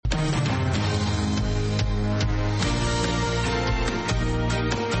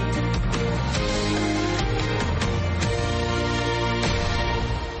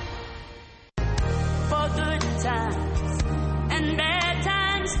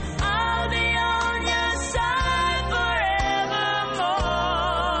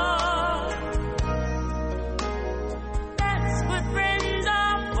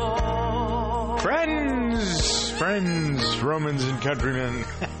Friends, Romans and countrymen,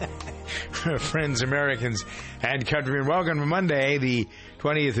 friends, Americans, and countrymen. Welcome to Monday, the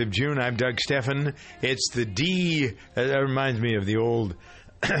 20th of June. I'm Doug Steffen. It's the that reminds me of the old,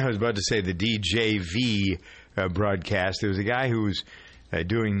 I was about to say the DJV broadcast. There was a guy who was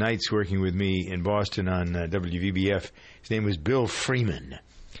doing nights working with me in Boston on WVBF. His name was Bill Freeman,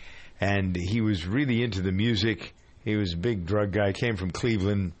 and he was really into the music. He was a big drug guy, came from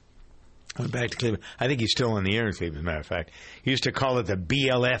Cleveland. Went back to Cleveland. I think he's still in the air in Cleveland, as a matter of fact. He used to call it the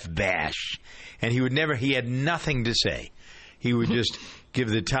BLF Bash. And he had nothing to say. He would just give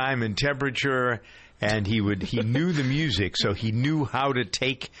the time and temperature, and he knew the music, so he knew how to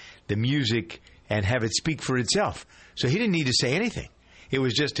take the music and have it speak for itself. So he didn't need to say anything. It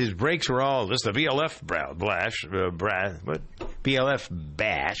was just his breaks were all, this is the BLF BLF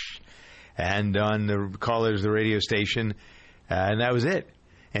Bash. And on the callers, the radio station, and that was it.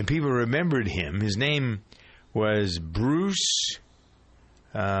 And people remembered him. His name was Bruce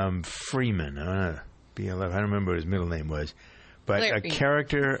Freeman. BLF. I don't remember what his middle name was. But Larry. A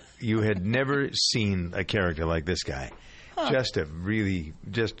character, you had never seen a character like this guy. Huh.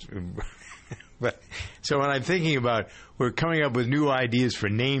 But so when I'm thinking about, we're coming up with new ideas for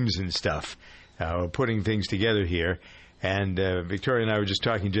names and stuff, we're putting things together here. And Victoria and I were just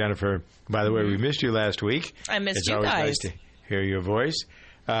talking, Jennifer. By the way, we missed you last week. I missed you guys. It's always guys. Nice to hear your voice.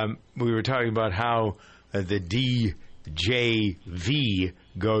 We were talking about how the DJV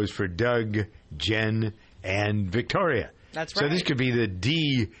goes for Doug, Jen, and Victoria. That's right. So this could be the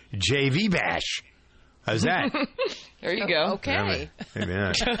DJV Bash. How's that? There you go. Okay. Maybe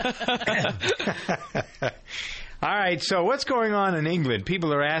not. All right, so what's going on in England?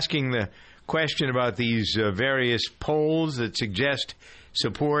 People are asking the question about these various polls that suggest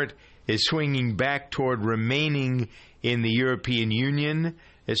support is swinging back toward remaining in the European Union.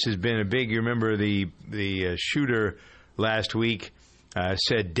 This has been a big, you remember the shooter last week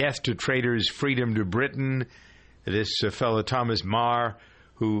said death to traitors, freedom to Britain. This fellow Thomas Marr,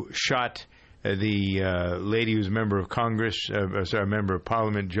 who shot the lady who's a member of Congress, member of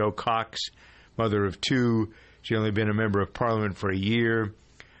Parliament, Jo Cox, mother of two. She'd only been a member of Parliament for a year.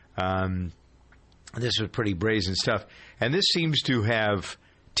 This was pretty brazen stuff. And this seems to have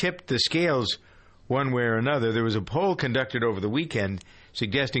tipped the scales one way or another. There was a poll conducted over the weekend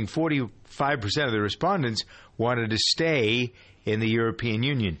suggesting 45% of the respondents wanted to stay in the European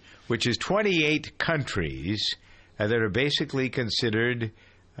Union, which is 28 countries that are basically considered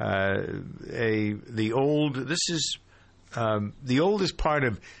the oldest part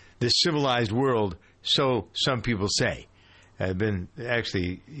of the civilized world, so some people say.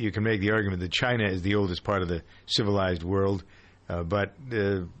 Actually, you can make the argument that China is the oldest part of the civilized world, but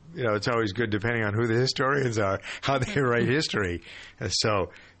it's always good, depending on who the historians are, how they write history.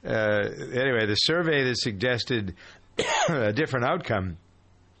 So, anyway, the survey that suggested a different outcome,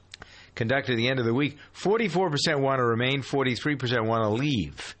 conducted at the end of the week, 44% want to remain, 43% want to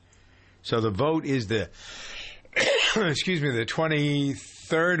leave. So the vote is the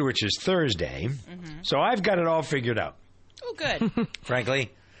 23rd, which is Thursday. Mm-hmm. So I've got it all figured out. Oh, good.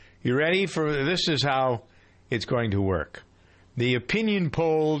 Frankly, you ready for this? Is how it's going to work. The opinion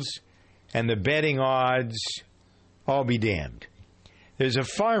polls and the betting odds, all be damned. There's a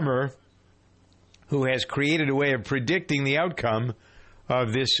farmer who has created a way of predicting the outcome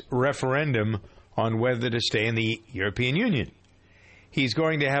of this referendum on whether to stay in the European Union. He's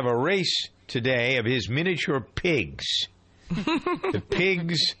going to have a race today of his miniature pigs. The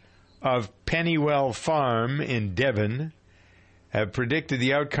pigs of Pennywell Farm in Devon have predicted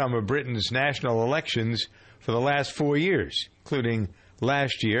the outcome of Britain's national elections for the last 4 years, including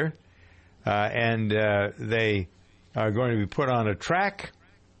last year. And they are going to be put on a track,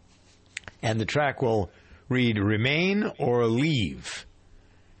 and the track will read Remain or Leave.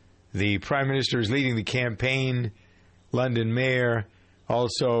 The Prime Minister is leading the campaign. London Mayor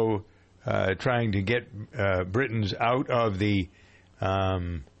also trying to get Britons out of the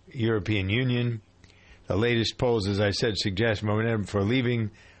European Union. The latest polls, as I said, suggest momentum for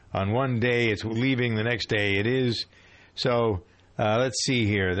leaving. On one day it's leaving, the next day it is. So let's see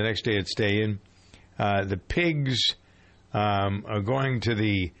here. The next day it's staying. The pigs are going to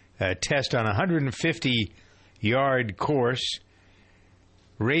the test on a 150-yard course.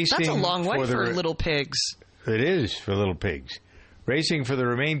 Racing. That's a long way for little pigs. It is for little pigs. Racing for the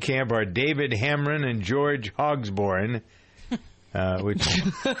Remain camp are David Hamron and George Hogsborn, which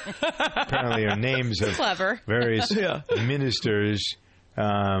apparently are names of various ministers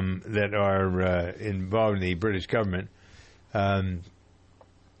that are involved in the British government.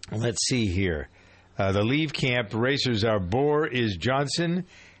 Let's see here. The Leave camp racers are Boris Johnson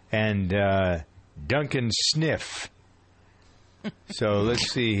and Duncan Sniff. So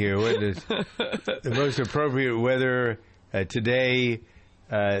let's see here. What is the most appropriate weather today?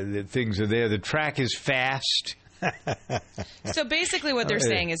 The things are there. The track is fast. So basically what they're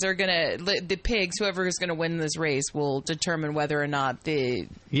saying is they're going to, the pigs, whoever is going to win this race will determine whether or not the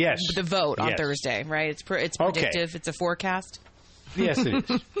vote on Thursday, right? It's predictive. Okay. It's a forecast. Yes, it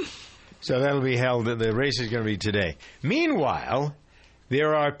is. So that'll be held. The race is going to be today. Meanwhile,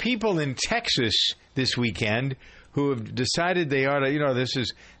 there are people in Texas this weekend who have decided they ought to, this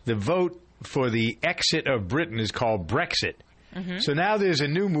is the vote for the exit of Britain is called Brexit. Mm-hmm. So now there's a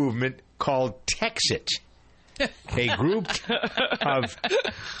new movement called Texit. A group of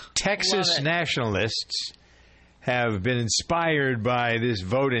Texas nationalists have been inspired by this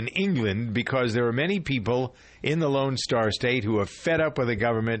vote in England because there are many people in the Lone Star State who are fed up with the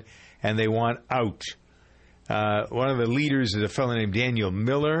government and they want out. One of the leaders is a fellow named Daniel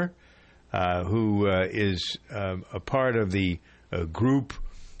Miller, who is a part of the group.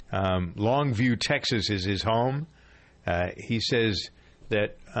 Longview, Texas is his home. He says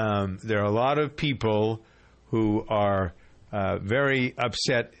that there are a lot of people who are very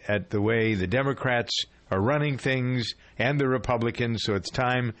upset at the way the Democrats are running things and the Republicans, so it's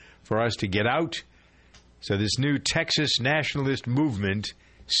time for us to get out. So this new Texas nationalist movement,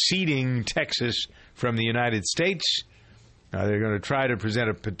 ceding Texas from the United States, they're going to try to present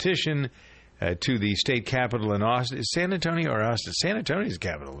a petition to the state capitol in Austin. Is San Antonio or Austin? San Antonio is the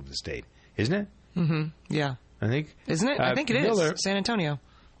capital of the state, isn't it? Mm-hmm. Yeah. I think. Isn't it? I think it is. San Antonio.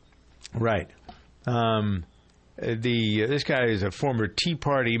 Right. This guy is a former Tea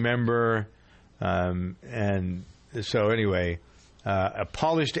Party member, and so anyway, a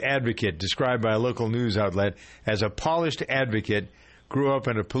polished advocate, described by a local news outlet as a polished advocate, grew up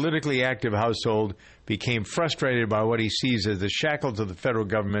in a politically active household, became frustrated by what he sees as the shackles of the federal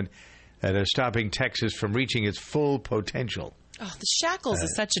government that are stopping Texas from reaching its full potential. Oh, the shackles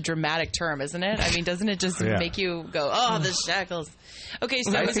is such a dramatic term, isn't it? I mean, doesn't it just make you go, oh, the shackles? Okay,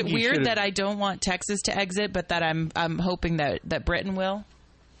 so is it weird that I don't want Texas to exit, but that I'm hoping that Britain will?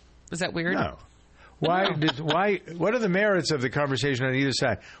 Is that weird? No. What are the merits of the conversation on either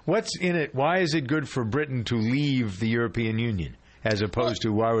side? What's in it? Why is it good for Britain to leave the European Union? As opposed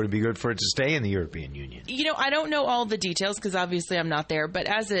to why would it be good for it to stay in the European Union? I don't know all the details because obviously I'm not there. But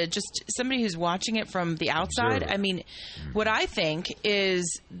as just somebody who's watching it from the outside, I mean, what I think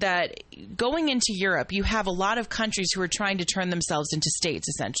is that going into Europe, you have a lot of countries who are trying to turn themselves into states,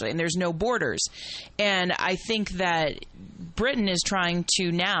 essentially, and there's no borders. And I think that Britain is trying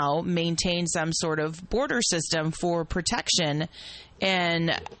to now maintain some sort of border system for protection.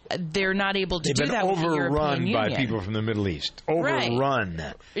 And they're not able to do that with the European Union. Overrun by people from the Middle East. Overrun.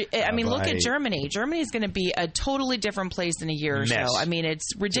 Right. I mean, look at Germany. Germany is going to be a totally different place in a year or so. I mean,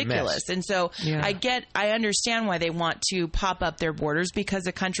 it's ridiculous. And so I understand why they want to pop up their borders, because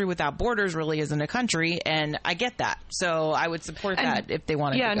a country without borders really isn't a country, and I get that. So I would support that if they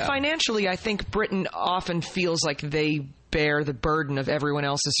wanted to go. Yeah, and financially, I think Britain often feels like they bear the burden of everyone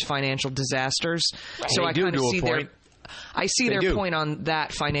else's financial disasters. Right. So I kind of see their point on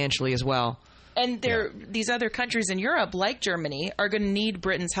that financially as well. And these other countries in Europe, like Germany, are going to need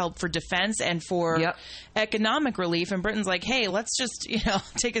Britain's help for defense and for economic relief. And Britain's like, hey, let's just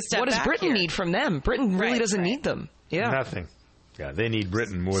take a step back. What does Britain need from them? Britain really doesn't need them. Yeah, nothing. Yeah, they need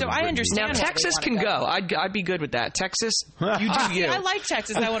Britain more. So I understand. Now Texas can go. I'd be good with that. Texas, you do you. I like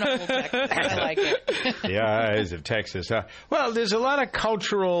Texas. I want to hold Texas. I like it. The eyes of Texas. Well, there's a lot of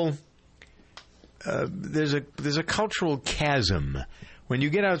cultural. There's a cultural chasm. When you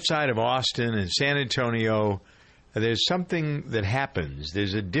get outside of Austin and San Antonio, there's something that happens.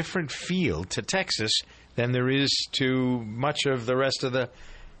 There's a different feel to Texas than there is to much of the rest of the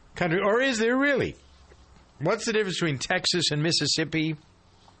country. Or is there really? What's the difference between Texas and Mississippi,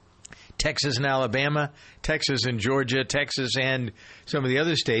 Texas and Alabama, Texas and Georgia, Texas and some of the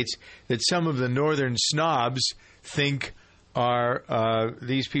other states that some of the northern snobs think are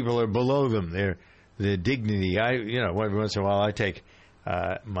these people are below them? They're the dignity. Every once in a while I take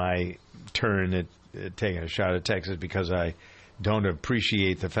my turn at taking a shot at Texas because I don't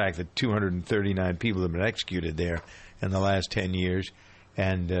appreciate the fact that 239 people have been executed there in the last 10 years,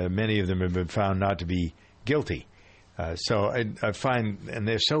 and many of them have been found not to be guilty. So I find, and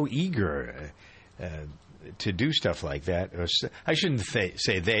they're so eager to do stuff like that. I shouldn't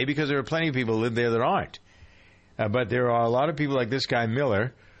say they, because there are plenty of people who live there that aren't. But there are a lot of people like this guy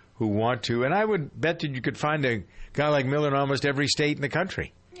Miller who want to, and I would bet that you could find a guy like Miller in almost every state in the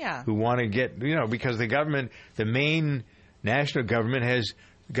country. Yeah. Who want to get, because the government, the main national government has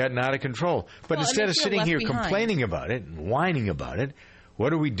gotten out of control. But instead of sitting here complaining about it and whining about it, What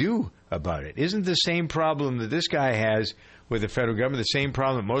do we do about it? Isn't the same problem that this guy has with the federal government the same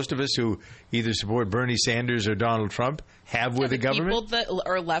problem that most of us who either support Bernie Sanders or Donald Trump have with the government? People that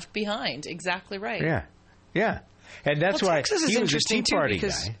are left behind. Exactly right. Yeah. And that's why Texas is interesting too,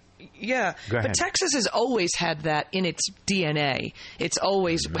 because yeah, but Texas has always had that in its DNA. It's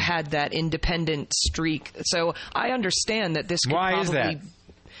always had that independent streak. So I understand that this could Why probably... is that?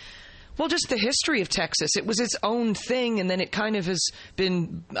 Well, just the history of Texas. It was its own thing, and then it kind of has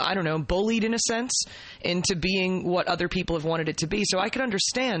been, I don't know, bullied in a sense into being what other people have wanted it to be. So I could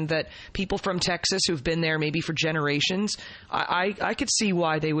understand that people from Texas who've been there maybe for generations, I could see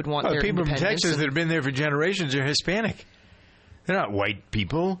why they would want their people independence. From Texas that have been there for generations are Hispanic. They're not white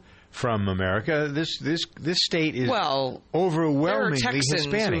people from America. This state is overwhelmingly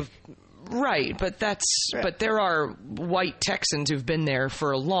Hispanic. Right, but there are white Texans who've been there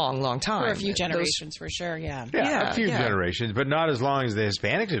for a long, long time. For a few generations, for sure, yeah. Yeah, a few generations, but not as long as the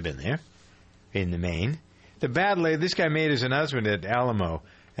Hispanics have been there in the main. The this guy made his announcement at Alamo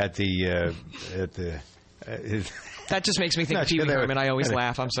at the that just makes me think of Pee Wee Herman. I always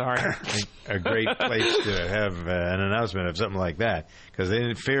laugh. I'm sorry. A great place to have an announcement of something like that, because they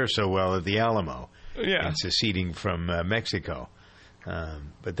didn't fare so well at the Alamo in seceding from Mexico.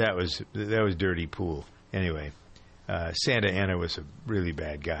 But that was dirty pool. Anyway, Santa Anna was a really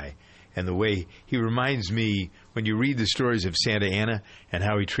bad guy. And the way he reminds me, when you read the stories of Santa Anna and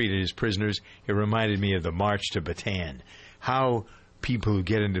how he treated his prisoners, it reminded me of the March to Bataan. How people who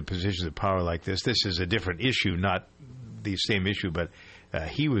get into positions of power like this is a different issue, not the same issue, but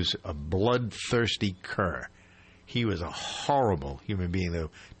he was a bloodthirsty cur. He was a horrible human being. The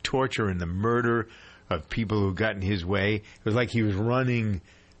torture and the murder of people who got in his way. It was like he was running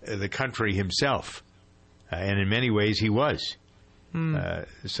the country himself. And in many ways, he was.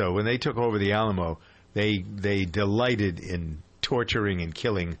 So when they took over the Alamo, they delighted in torturing and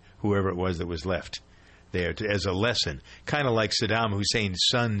killing whoever it was that was left there as a lesson. Kind of like Saddam Hussein's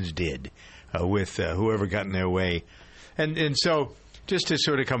sons did with whoever got in their way. And so, just to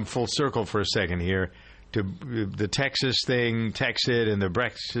sort of come full circle for a second here, to the Texas thing, Texit, and the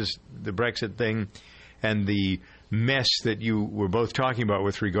Brexit thing, and the mess that you were both talking about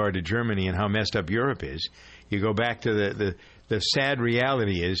with regard to Germany and how messed up Europe is, you go back to the sad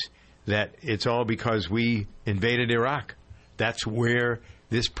reality is that it's all because we invaded Iraq. That's where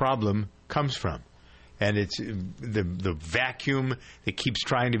this problem comes from. And it's the vacuum that keeps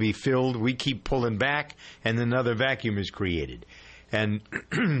trying to be filled. We keep pulling back, and another vacuum is created. And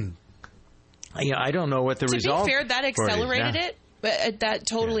I don't know what the result. To be fair, that accelerated it. But that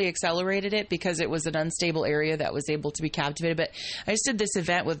totally accelerated it because it was an unstable area that was able to be captivated. But I just did this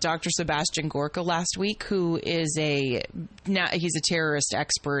event with Dr. Sebastian Gorka last week, who is he's a terrorist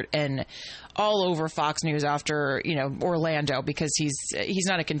expert and all over Fox News after Orlando, because he's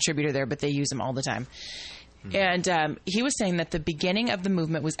not a contributor there, but they use him all the time. And he was saying that the beginning of the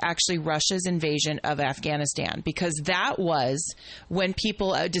movement was actually Russia's invasion of Afghanistan, because that was when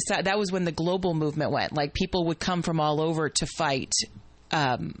people decided, that was when the global movement went. Like, people would come from all over to fight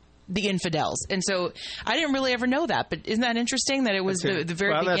the infidels. And so I didn't really ever know that, but isn't that interesting that it was the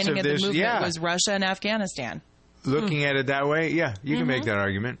very beginning of the movement was Russia and Afghanistan? Looking at it that way, you can make that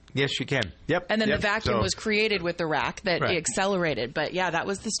argument. Yes, you can. Yep. And then the vacuum was created with Iraq that accelerated. But that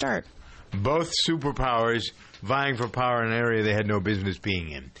was the start. Both superpowers vying for power in an area they had no business being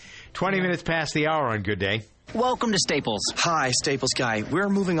in. 20 minutes past the hour on Good Day. Welcome to Staples. Hi, Staples guy. We're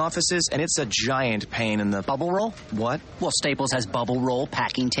moving offices, and it's a giant pain in the... Bubble roll? What? Well, Staples has bubble roll,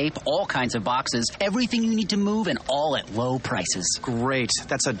 packing tape, all kinds of boxes, everything you need to move, and all at low prices. Great.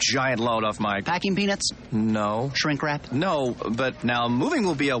 That's a giant load off my... Packing peanuts? No. Shrink wrap? No, but now moving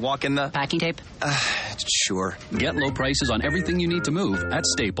will be a walk in the... Packing tape? Sure. Get low prices on everything you need to move at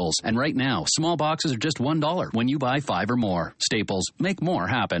Staples. And right now, small boxes are just $1 when you buy 5 or more. Staples. Make more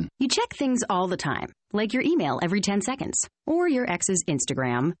happen. You check things all the time, like your email every 10 seconds, or your ex's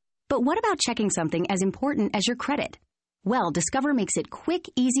Instagram. But what about checking something as important as your credit? Well, Discover makes it quick,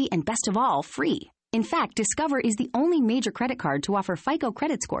 easy, and best of all, free. In fact, Discover is the only major credit card to offer FICO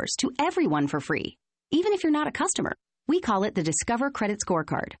credit scores to everyone for free, even if you're not a customer. We call it the Discover Credit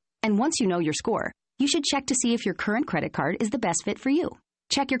Scorecard. And once you know your score, you should check to see if your current credit card is the best fit for you.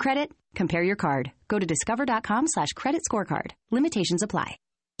 Check your credit, compare your card. Go to discover.com/credit scorecard. Limitations apply.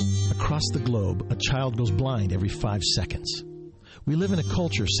 Across the globe, a child goes blind every 5 seconds. We live in a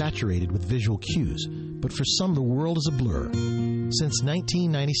culture saturated with visual cues, but for some, the world is a blur. Since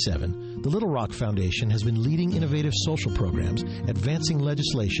 1997, the Little Rock Foundation has been leading innovative social programs, advancing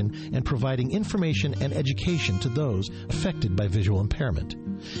legislation, and providing information and education to those affected by visual impairment.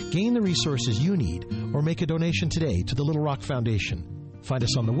 Gain the resources you need or make a donation today to the Little Rock Foundation. Find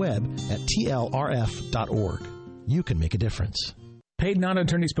us on the web at tlrf.org. You can make a difference. Paid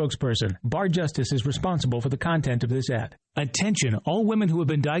non-attorney spokesperson. Bar Justice is responsible for the content of this ad. Attention, all women who have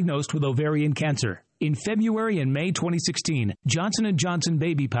been diagnosed with ovarian cancer. In February and May 2016, Johnson & Johnson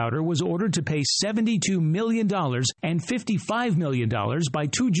baby powder was ordered to pay $72 million and $55 million by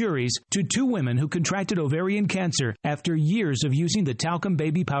two juries to two women who contracted ovarian cancer after years of using the talcum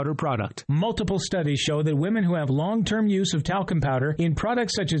baby powder product. Multiple studies show that women who have long-term use of talcum powder in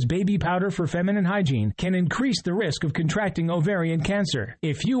products such as baby powder for feminine hygiene can increase the risk of contracting ovarian cancer.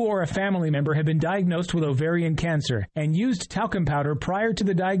 If you or a family member have been diagnosed with ovarian cancer and used talcum powder prior to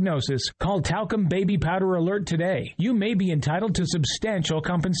the diagnosis, call Talcum Baby Powder Alert today. You may be entitled to substantial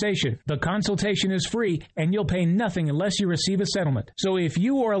compensation. The consultation is free, and you'll pay nothing unless you receive a settlement. So if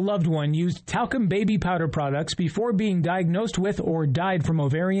you or a loved one used talcum baby powder products before being diagnosed with or died from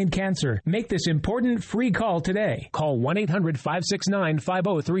ovarian cancer, make this important free call today. Call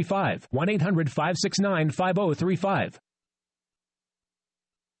 1-800-569-5035. 1-800-569-5035.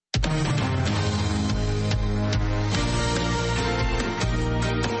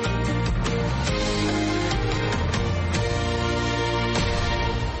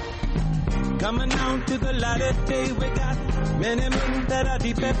 Coming on to the light of day, we got many men that are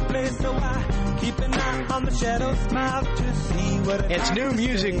deep at play, so I keep an eye on the shadow, smile to see what it's New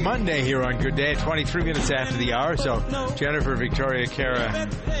Music Monday here on Good Day, 23 minutes after the hour. So Jennifer, Victoria, Cara,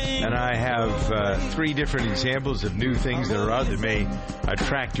 and I have three different examples of new things that are out that may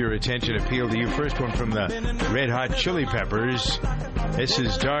attract your attention, appeal to you. First one from the Red Hot Chili Peppers. This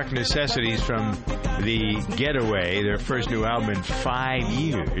is Dark Necessities from The Getaway, their first new album in 5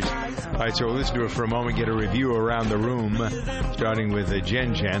 years. All right, so we'll listen to it for a moment, get a review around the room, starting with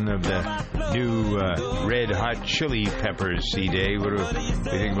Jen of the new Red Hot Chili Peppers CD. What do you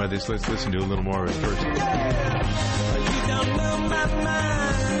think about this? Let's listen to a little more of it first. You don't know my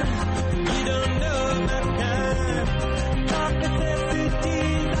mind, you don't know my kind. Dark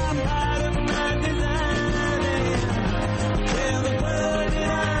necessities are part of my design. Tell the world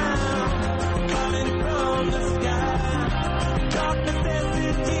that I'm falling from the sky. Dark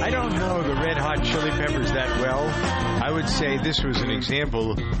necessities. I don't know the Red Hot Chili Peppers that well. I would say this was an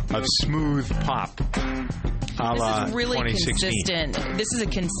example of smooth pop. This is really consistent. This is a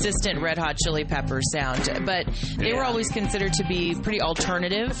consistent Red Hot Chili Peppers sound, but they were always considered to be pretty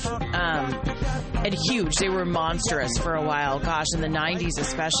alternative and huge. They were monstrous for a while. Gosh, in the 90s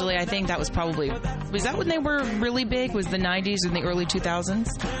especially, I think that was that when they were really big? Was the 90s and the early 2000s?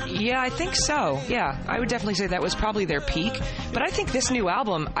 Yeah, I think so. Yeah, I would definitely say that was probably their peak. But I think this new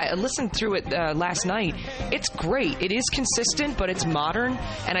album, I listened through it last night. It's great. It is consistent, but it's modern,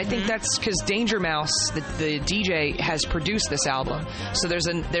 and I think that's because Danger Mouse, the DJ, has produced this album. So there's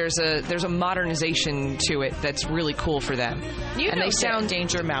a modernization to it that's really cool for them. They sound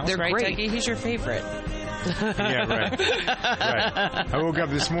Danger Mouse, they're right, great. Dougie? He's your favorite. Yeah, right. I woke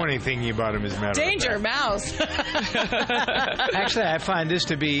up this morning thinking about him as a matter Danger of fact. Mouse. Actually, I find this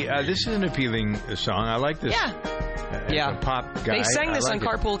to be this is an appealing song. I like this. Yeah. A pop guy. They sang this on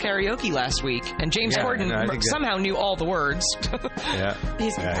Carpool Karaoke last week, and James Corden somehow knew all the words.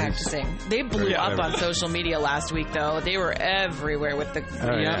 He's practicing. They blew up on social media last week, though. They were everywhere with the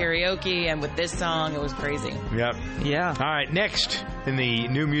karaoke and with this song. It was crazy. Yep. Yeah. All right, next in the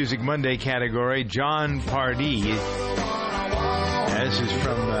New Music Monday category, John Pardee. This is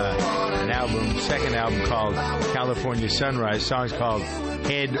from an second album called California Sunrise. Song's called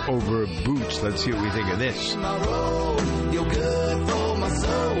Head Over Boots. Let's see what we think of this. You're good for my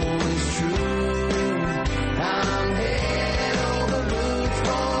soul, it's true. I'm head over boots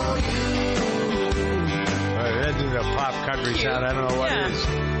for you. That is a pop country sound. I don't know what it is.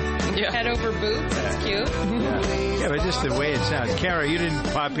 Head over boots. That's cute. Yeah, but just the way it sounds. Cara, you didn't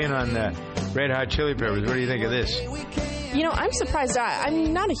pop in on Red Hot Chili Peppers. What do you think of this? You know, I'm surprised.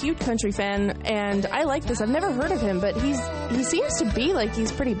 I'm not a huge country fan, and I like this. I've never heard of him, but he seems to be like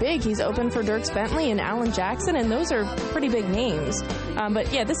he's pretty big. He's open for Dierks Bentley and Alan Jackson, and those are pretty big names.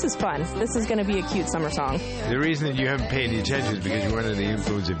 But yeah, this is fun. This is going to be a cute summer song. The reason that you haven't paid any attention is because you weren't under the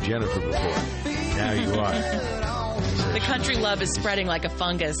influence of Jennifer before. Now you are. The country love is spreading like a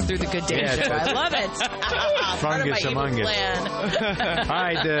fungus through the Good Day show. I love it. Fungus among us. All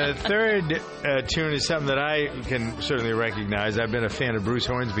right, the third tune is something that I can certainly recognize. I've been a fan of Bruce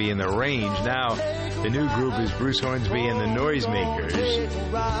Hornsby and The Range. Now, the new group is Bruce Hornsby and the Noisemakers.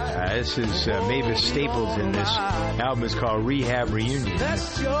 This is Mavis Stapleton. This album is called Rehab Reunion. The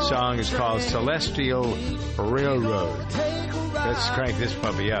song is called Celestial Railroad. Let's crank this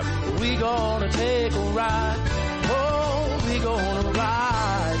puppy up. We gonna take a ride. Oh, we gonna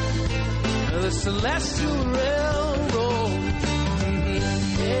ride the Celestial Railroad.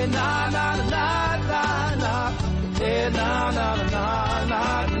 Hey, na, na, na, na, na. Hey, na, na, na, na,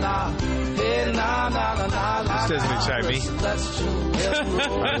 na, na. Hey, na, na, na, na, na. This doesn't excite me.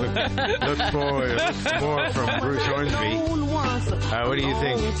 Look more from Bruce Hornsby. What do you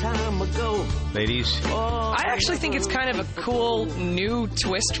think, ladies? I actually think it's kind of a cool new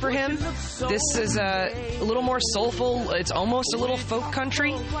twist for him. This is a little more soulful. It's almost a little folk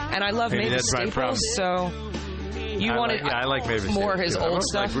country, and I love Mavis Staples. So you want to? I like Mavis more Staples, his too. old I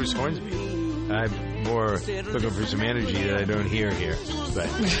stuff. like Bruce Hornsby. I'm more looking for some energy that I don't hear here. But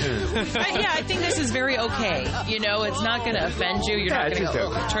I think this is very okay. You know, it's not going to offend you. You're not going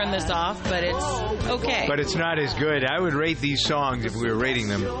to turn this off, but it's okay. But it's not as good. I would rate these songs, if we were rating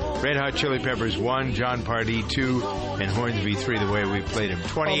them, Red Hot Chili Peppers 1, John Pardee 2, and Hornsby 3, the way we played them.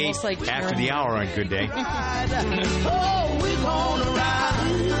 28 like after the hour on Good Day. Oh, we're gonna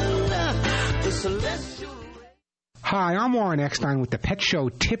ride the celestial. Hi, I'm Warren Eckstein with the Pet Show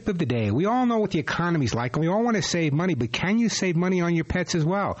Tip of the Day. We all know what the economy's like, and we all want to save money, but can you save money on your pets as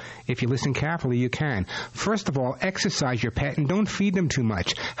well? If you listen carefully, you can. First of all, exercise your pet and don't feed them too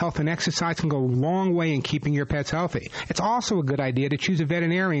much. Health and exercise can go a long way in keeping your pets healthy. It's also a good idea to choose a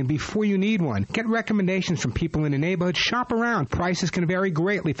veterinarian before you need one. Get recommendations from people in the neighborhood. Shop around. Prices can vary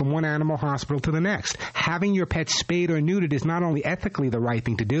greatly from one animal hospital to the next. Having your pet spayed or neutered is not only ethically the right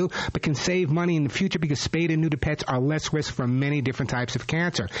thing to do, but can save money in the future because spayed and neutered pets are less risk from many different types of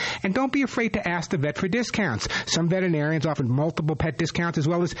cancer. And don't be afraid to ask the vet for discounts. Some veterinarians offer multiple pet discounts as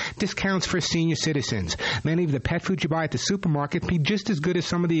well as discounts for senior citizens. Many of the pet food you buy at the supermarket be just as good as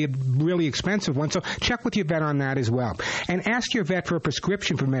some of the really expensive ones, so check with your vet on that as well. And ask your vet for a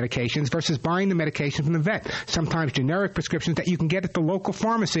prescription for medications versus buying the medication from the vet. Sometimes generic prescriptions that you can get at the local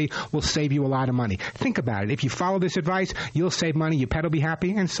pharmacy will save you a lot of money. Think about it. If you follow this advice, you'll save money, your pet will be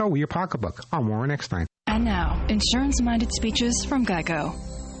happy, and so will your pocketbook. I'm Warren Eckstein. And now, insurance-minded speeches from Geico.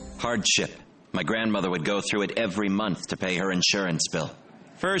 Hardship. My grandmother would go through it every month to pay her insurance bill.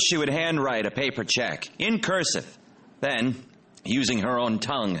 First, she would handwrite a paper check in cursive. Then, using her own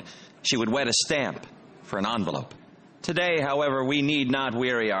tongue, she would wet a stamp for an envelope. Today, however, we need not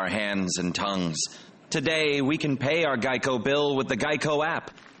weary our hands and tongues. Today, we can pay our Geico bill with the Geico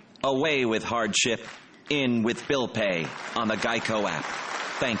app. Away with hardship, in with bill pay on the Geico app.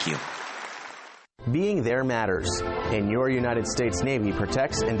 Thank you. Being there matters, and your United States Navy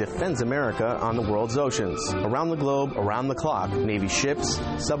protects and defends America on the world's oceans. Around the globe, around the clock, Navy ships,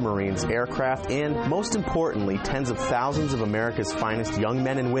 submarines, aircraft, and, most importantly, tens of thousands of America's finest young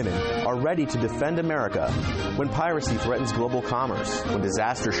men and women are ready to defend America when piracy threatens global commerce, when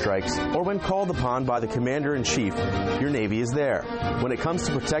disaster strikes, or when called upon by the Commander-in-Chief. Your Navy is there. When it comes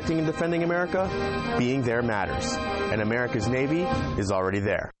to protecting and defending America, being there matters, and America's Navy is already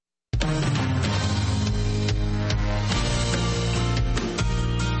there.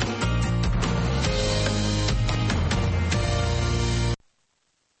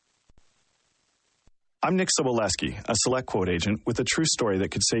 I'm Nick Soboleski, a Select Quote agent with a true story that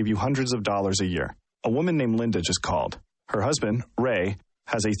could save you hundreds of dollars a year. A woman named Linda just called. Her husband, Ray,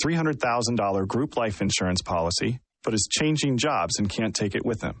 has a $300,000 group life insurance policy, but is changing jobs and can't take it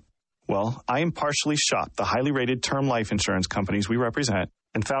with him. Well, I impartially shopped the highly rated term life insurance companies we represent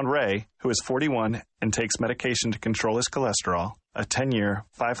and found Ray, who is 41 and takes medication to control his cholesterol, a 10-year,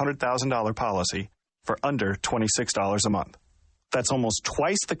 $500,000 policy for under $26 a month. That's almost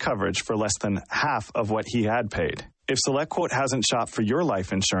twice the coverage for less than half of what he had paid. If SelectQuote hasn't shopped for your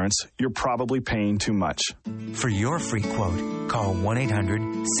life insurance, you're probably paying too much. For your free quote, call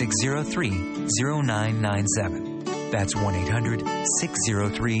 1-800-603-0997. That's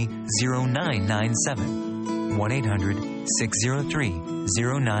 1-800-603-0997.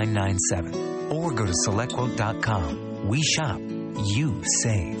 1-800-603-0997. Or go to SelectQuote.com. We shop. You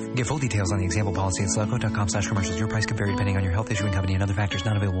save. Get full details on the example policy at SelectQuote.com/commercials. Your price could vary depending on your health, issuing company, and other factors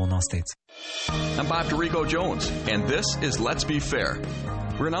not available in all states. I'm Bob DeRico Jones, and this is Let's Be Fair.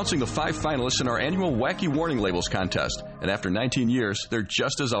 We're announcing the 5 finalists in our annual Wacky Warning Labels contest, and after 19 years, they're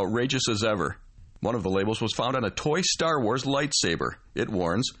just as outrageous as ever. One of the labels was found on a toy Star Wars lightsaber. It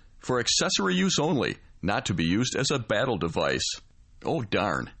warns, for accessory use only, not to be used as a battle device. Oh,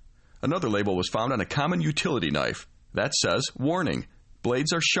 darn. Another label was found on a common utility knife. That says, warning,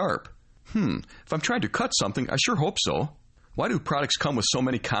 blades are sharp. If I'm trying to cut something, I sure hope so. Why do products come with so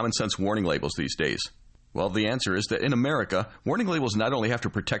many common sense warning labels these days? Well, the answer is that in America, warning labels not only have to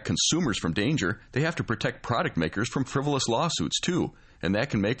protect consumers from danger, they have to protect product makers from frivolous lawsuits too, and that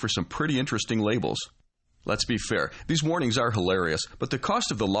can make for some pretty interesting labels. Let's be fair, these warnings are hilarious, but the cost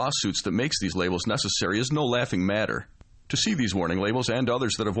of the lawsuits that makes these labels necessary is no laughing matter. To see these warning labels and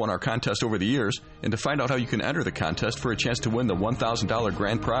others that have won our contest over the years, and to find out how you can enter the contest for a chance to win the $1,000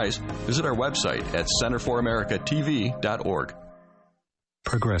 grand prize, visit our website at centerforamericatv.org.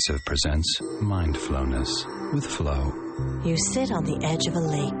 Progressive presents Mindfulness with Flo. You sit on the edge of a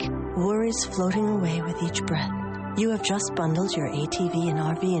lake, worries floating away with each breath. You have just bundled your ATV and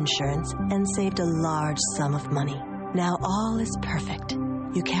RV insurance and saved a large sum of money. Now all is perfect.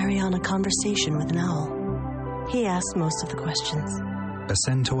 You carry on a conversation with an owl. He asks most of the questions.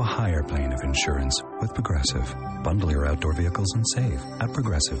 Ascend to a higher plane of insurance with Progressive. Bundle your outdoor vehicles and save at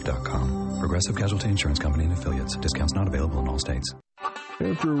Progressive.com. Progressive Casualty Insurance Company and Affiliates. Discounts not available in all states.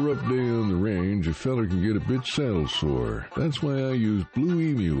 After a rough day on the range, a feller can get a bit saddle sore. That's why I use Blue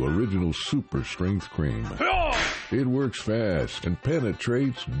Emu Original Super Strength Cream. It works fast and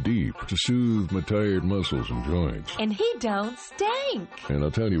penetrates deep to soothe my tired muscles and joints. And he don't stink. And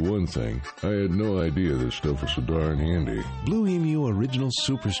I'll tell you one thing, I had no idea this stuff was so darn handy. Blue Emu Original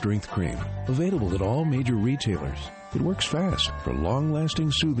Super Strength Cream. Available at all major retailers. It works fast for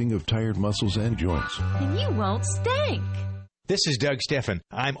long-lasting soothing of tired muscles and joints. And you won't stink. This is Doug Steffen.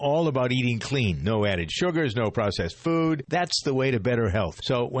 I'm all about eating clean. No added sugars, no processed food. That's the way to better health.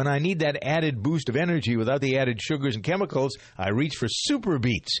 So when I need that added boost of energy without the added sugars and chemicals, I reach for Super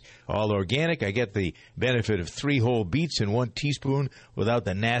Beets. All organic. I get the benefit of 3 whole beets in 1 teaspoon without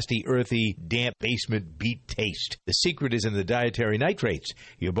the nasty, earthy, damp basement beet taste. The secret is in the dietary nitrates.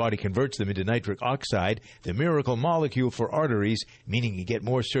 Your body converts them into nitric oxide, the miracle molecule for arteries, meaning you get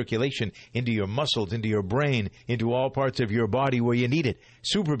more circulation into your muscles, into your brain, into all parts of your body where you need it.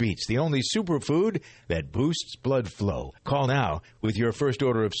 Super Beets, the only superfood that boosts blood flow. Call now. With your first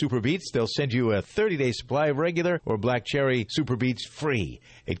order of Super Beets, they'll send you a 30-day supply of regular or black cherry Super Beets free.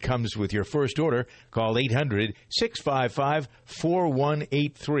 It comes with your first order. Call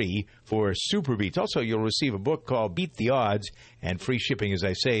 800-655-4183 for Super Beets. Also, you'll receive a book called Beat the Odds and free shipping, as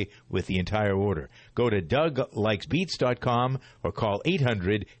I say, with the entire order. Go to DougLikesBeats.com or call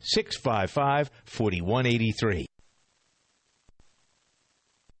 800-655-4183.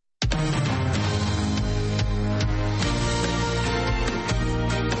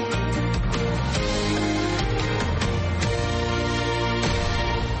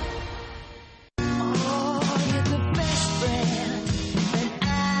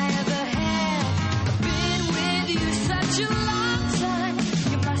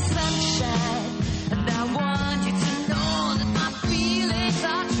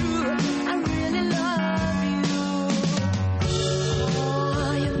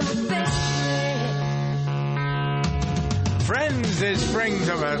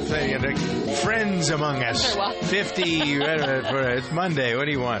 Friends among us. 50. It's Monday. What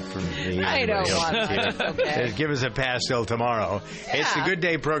do you want from me? I don't want that. It's okay. Give us a pass till tomorrow. Yeah. It's the Good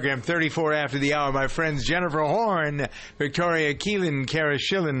Day program, 34 after the hour. My friends Jennifer Horn, Victoria Keelan, Cara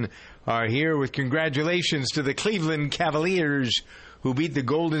Schillen are here with congratulations to the Cleveland Cavaliers, who beat the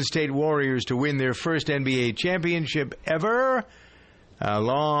Golden State Warriors to win their first NBA championship ever. A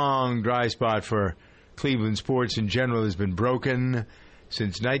long dry spot for Cleveland sports in general has been broken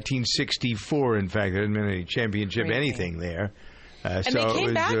since 1964. In fact, there hasn't been any championship anything there. And they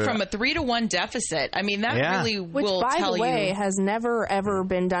came back from a 3-1 deficit. I mean, that really Which, will by tell the way, you. has never, ever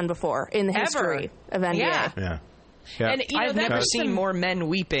been done before in the history of NBA. Yeah. Yeah. And, I've never seen more men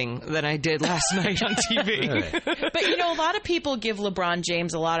weeping than I did last night on TV. But, a lot of people give LeBron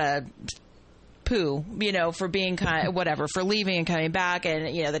James a lot of poo, for being for leaving and coming back, and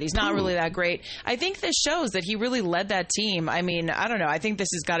that he's not really that great. I think this shows that he really led that team. I mean, I don't know. I think this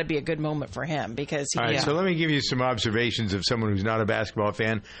has got to be a good moment for him because all right, so let me give you some observations of someone who's not a basketball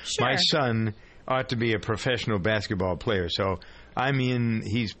fan. Sure. My son ought to be a professional basketball player, so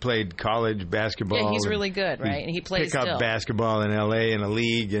he's played college basketball. Yeah, he's really good, right? And he plays pick up basketball in L.A. in a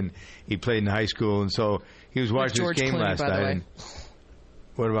league, and he played in high school, and so he was watching this game last night. And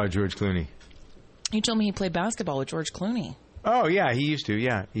what about George Clooney? You told me he played basketball with George Clooney. Oh, yeah, he used to.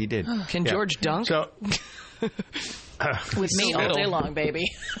 Yeah, he did. Can George dunk? So, with me all day long, baby.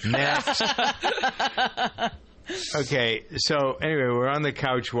 Next. Okay, so anyway, we're on the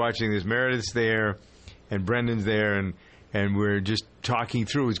couch watching this. Meredith's there, and Brendan's there, and we're just talking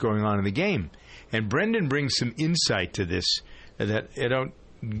through what's going on in the game. And Brendan brings some insight to this that I don't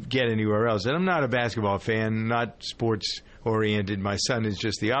get anywhere else. And I'm not a basketball fan, not sports-oriented. My son is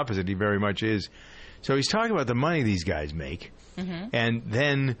just the opposite. He very much is. So he's talking about the money these guys make, and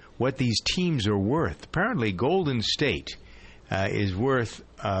then what these teams are worth. Apparently, Golden State is worth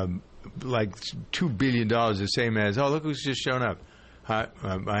like $2 billion, the same as, look who's just shown up. I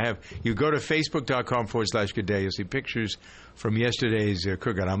have. You go to facebook.com/Good Day. You'll see pictures from yesterday's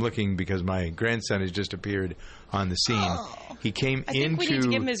cookout. I'm looking because my grandson has just appeared on the scene. Oh. He came I think into we need to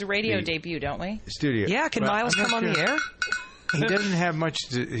give him his radio the debut, don't we? studio. Yeah, can Miles come on the air? He doesn't have much.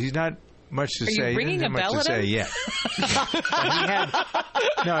 He's not much to Are say. you ringing he a doesn't have bell much to at say him?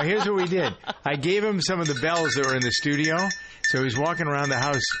 yet. No, here's what we did. I gave him some of the bells that were in the studio, so he's walking around the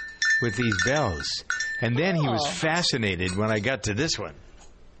house with these bells. And then he was fascinated when I got to this one.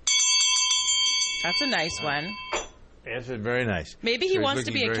 That's a nice one. Yes, it's very nice. Maybe he So he's wants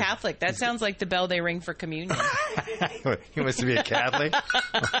to be looking a very- Catholic. That sounds like the bell they ring for communion. He wants to be a Catholic?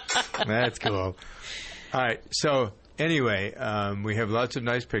 That's cool. All right. So, anyway, we have lots of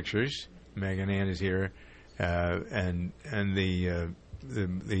nice pictures. Megan Ann is here. And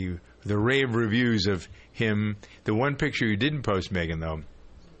the rave reviews of him. The one picture you didn't post, Megan, though,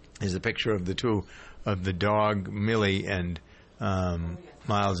 is the picture of the dog, Millie, and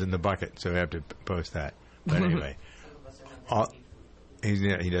Miles in the bucket. So we have to post that. But anyway.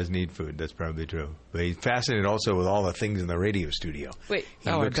 He does need food. That's probably true. But he's fascinated also with all the things in the radio studio. Wait. He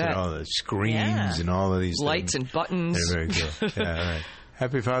looks at all the screens and all of these lights things. and buttons. They're very cool. Yeah, all right.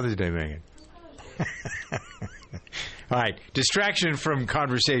 Happy Father's Day, Megan. All right. Distraction from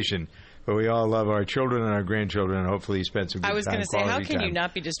conversation. But we all love our children and our grandchildren, and hopefully you spent some good time. I was going to say, how quality can you time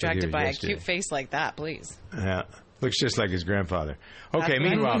not be with distracted yours by yesterday. a cute face like that, please? Yeah. Looks just like his grandfather. Okay, That's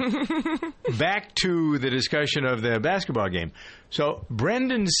right. meanwhile, back to the discussion of the basketball game. So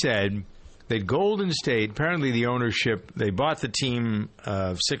Brendan said that Golden State, apparently the ownership, they bought the team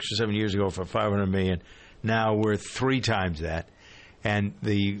 6 or 7 years ago for $500 million, now worth 3 times that. And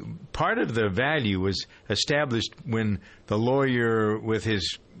the part of the value was established when the lawyer with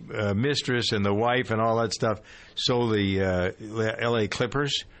his mistress and the wife and all that stuff sold the L.A.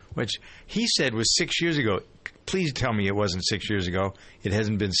 Clippers, which he said was 6 years ago. Please tell me it wasn't 6 years ago. It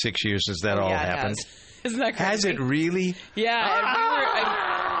hasn't been 6 years since that all happened. Isn't that crazy? Has it really?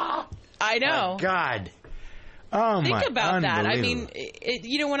 Yeah. I know. Oh, God. Oh, Think my. about that. I Unbelievable.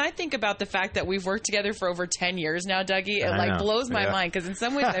 mean, when I think about the fact that we've worked together for over 10 years now, Dougie, it I know. blows my Yeah. mind because in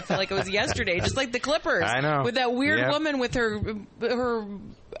some ways I feel like it was yesterday, just like the Clippers. I know. With that weird Yep. woman with her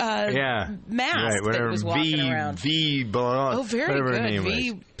Yeah. mask Right, that whatever. was walking around. Oh, very whatever her good. name was.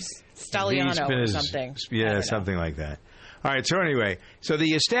 V. Staliano or Spinaz- something. I Yeah, don't know. something like that. All right, so anyway, so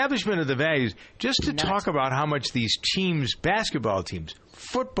the establishment of the values, just to talk about how much these teams, basketball teams,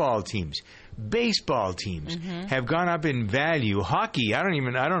 football teams, baseball teams, have gone up in value. Hockey, I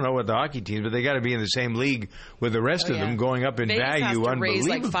don't know what the hockey teams, but they got to be in the same league with the rest of them, going up in Vegas value. has to raise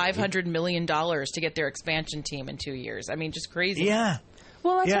like unbelievably. $500 million to get their expansion team in 2 years. I mean, just crazy. Yeah.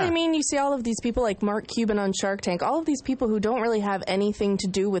 Well, that's what Yeah. I mean. You see all of these people like Mark Cuban on Shark Tank, all of these people who don't really have anything to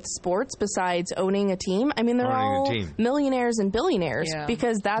do with sports besides owning a team. I mean, they're Owning a all team. millionaires and billionaires Yeah.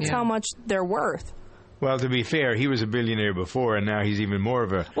 because that's Yeah. how much they're worth. Well, to be fair, he was a billionaire before, and now he's even more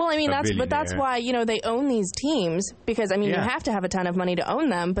of a Well, I mean, a that's billionaire. why, they own these teams because, I mean, Yeah. you have to have a ton of money to own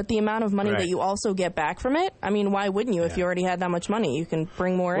them, but the amount of money Right. that you also get back from it, I mean, why wouldn't you? If you already had that much money, you can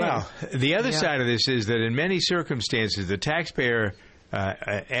bring more Well, in. the other side of this is that in many circumstances, the taxpayer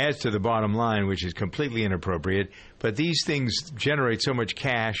adds to the bottom line, which is completely inappropriate. But these things generate so much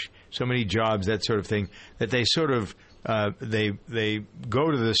cash, so many jobs, that sort of thing, that they sort of they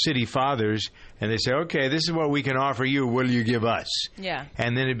go to the city fathers and they say, "Okay, this is what we can offer you. What will you give us?" Yeah.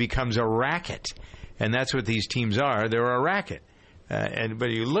 And then it becomes a racket, and that's what these teams are. They're a racket. But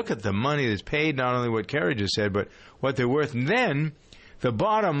you look at the money that's paid, not only what Cara just said, but what they're worth, and then the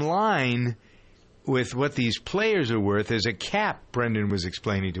bottom line with what these players are worth is a cap, Brendan was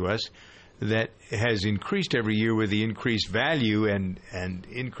explaining to us, that has increased every year with the increased value and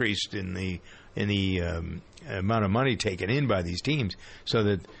increased in the amount of money taken in by these teams, so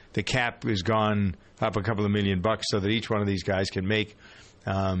that the cap has gone up a couple of $1 million, so that each one of these guys can make,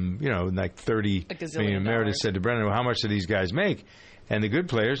 like 30 A gazillion million. Meredith dollars. said to Brendan, well, how much do these guys make? And the good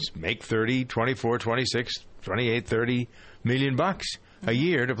players make 30, 24, 26, 28, 30 million bucks a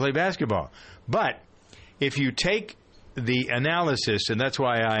year to play basketball. But if you take the analysis, and that's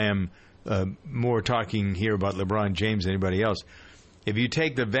why I am more talking here about LeBron James than anybody else, if you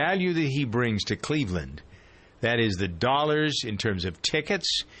take the value that he brings to Cleveland, that is the dollars in terms of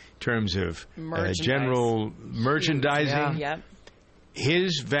tickets, in terms of general merchandising, Yep.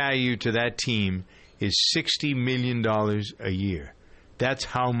 his value to that team is $60 million a year. That's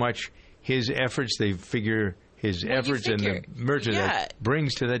how much his efforts, they figure his efforts and the merchandise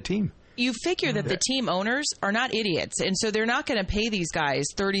brings to that team. you figure that the team owners are not idiots, and so they're not going to pay these guys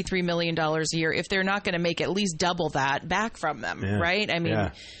 $33 million a year if they're not going to make at least double that back from them, right? I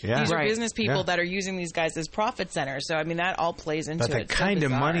mean, these are business people that are using these guys as profit centers. So, I mean, that all plays into it. But the kind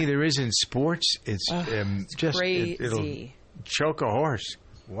of money there is in sports, it's just crazy. It'll choke a horse.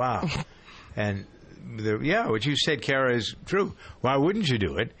 Wow. And, what you said, Cara, is true. Why wouldn't you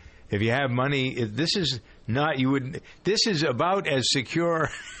do it? If you have money, this is about as secure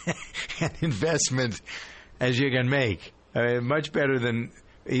an investment as you can make. Much better than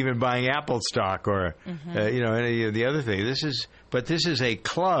even buying Apple stock or any of the other things. This is a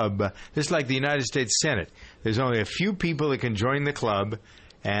club. This is like the United States Senate. There's only a few people that can join the club,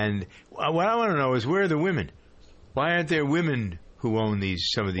 and what I want to know is, where are the women? Why aren't there women who own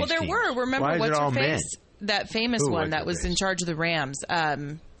some of these teams? Well, there were. Remember, what's her face? That famous one that was in charge of the Rams.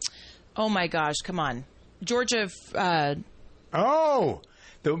 Oh my gosh! Come on, Georgia.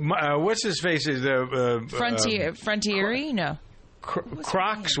 What's his face? Is Frontieri? No.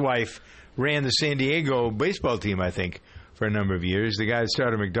 Croc's wife ran the San Diego baseball team, I think, for a number of years. The guy that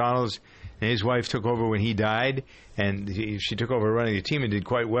started McDonald's, and his wife took over when he died, and she took over running the team and did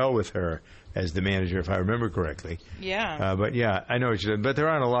quite well with her as the manager, if I remember correctly. Yeah. I know what you said. But there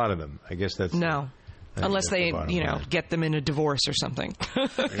aren't a lot of them. I guess that's... No. Unless they, get them in a divorce or something.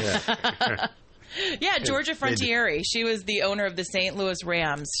 Yeah, Georgia Frontieri. She was the owner of the St. Louis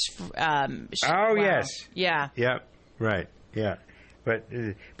Rams. Yes. Yeah. Yep. Right. Yeah.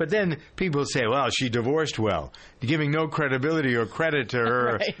 But then people say, well, she divorced well, giving no credibility or credit to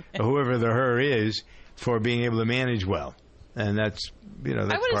her, or whoever the her is, for being able to manage well. And that's, that's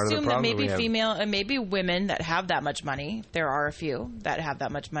I would part assume of the problem that maybe female and maybe women that have that much money, there are a few that have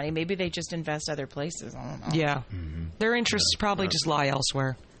that much money, maybe they just invest other places. I don't know. Yeah. Mm-hmm. Their interests probably just lie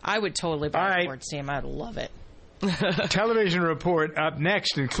elsewhere. I would totally buy a sports team. I'd love it. Television report up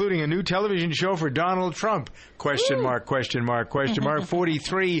next, including a new television show for Donald Trump. Question mark, question mark, question mark.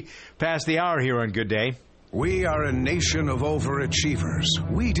 43 past the hour here on Good Day. We are a nation of overachievers.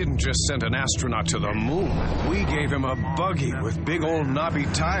 We didn't just send an astronaut to the moon. We gave him a buggy with big old knobby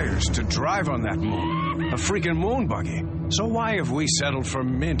tires to drive on that moon. A freaking moon buggy. So why have we settled for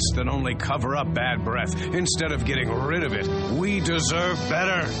mints that only cover up bad breath instead of getting rid of it? We deserve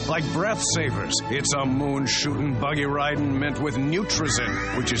better. Like Breath Savers. It's a moon-shooting, buggy-riding mint with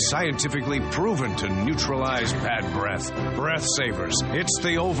Nutrizin, which is scientifically proven to neutralize bad breath. Breath Savers. It's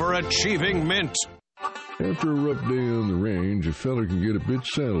the overachieving mint. After a rough day on the range, a feller can get a bit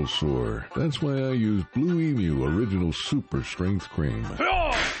saddle sore. That's why I use Blue Emu Original Super Strength Cream.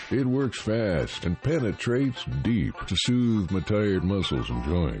 It works fast and penetrates deep to soothe my tired muscles and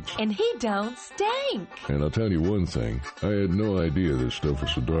joints. And he don't stink. And I'll tell you one thing, I had no idea this stuff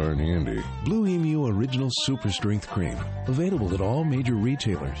was so darn handy. Blue Emu Original Super Strength Cream. Available at all major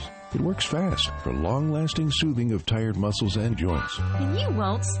retailers. It works fast for long-lasting soothing of tired muscles and joints. And you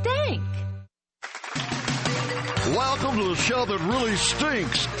won't stink. Welcome to the show that really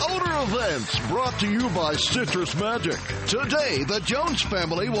stinks. Odor Events, brought to you by Citrus Magic. Today, the Jones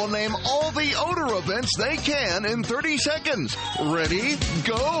family will name all the odor events they can in 30 seconds. Ready?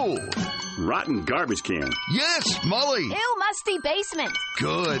 Go! Rotten garbage can. Yes, Molly. Ew, musty basement.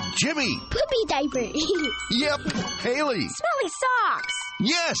 Good. Jimmy. Poopy diaper. Yep. Haley. Smelly socks.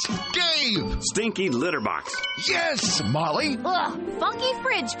 Yes, Dave. Stinky litter box. Yes, Molly. Ugh, funky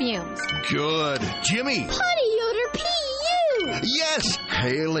fridge fumes. Good. Jimmy. Potty odor PU. Yes,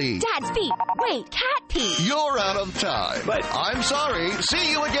 Haley. Dad's feet. Wait, cat pee. You're out of time. But I'm sorry.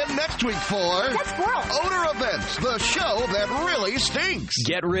 See you again next week for That's squirrel. Odor Events, the show that really stinks.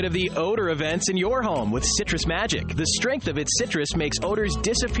 Get rid of the odor events in your home with Citrus Magic. The strength of its citrus makes odors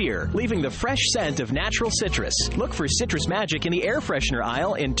disappear, leaving the fresh scent of natural citrus. Look for Citrus Magic in the air freshener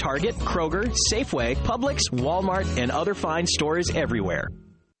aisle in Target, Kroger, Safeway, Publix, Walmart, and other fine stores everywhere.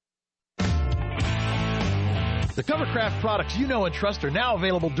 The Covercraft products you know and trust are now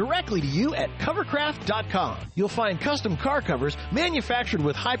available directly to you at Covercraft.com. You'll find custom car covers manufactured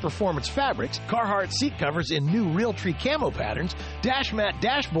with high-performance fabrics, Carhartt seat covers in new Realtree camo patterns, Dash Mat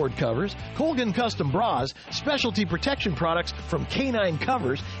dashboard covers, Colgan custom bras, specialty protection products from K9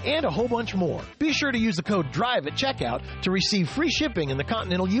 Covers, and a whole bunch more. Be sure to use the code DRIVE at checkout to receive free shipping in the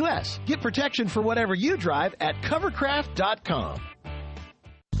continental U.S. Get protection for whatever you drive at Covercraft.com.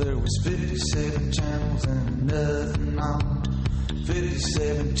 There was 57 channels and nothing on.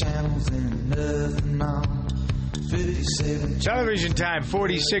 57 channels and nothing on. 57 Television time,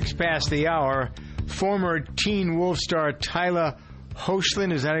 46 past the hour. Former Teen Wolf star Tyler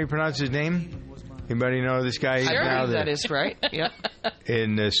Hoechlin, is that how you pronounce his name? Anybody know this guy? Sure, now that is right. Yep.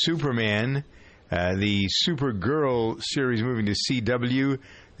 In Superman, the Supergirl series moving to CW.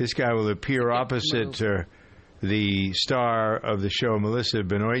 This guy will appear opposite the star of the show, Melissa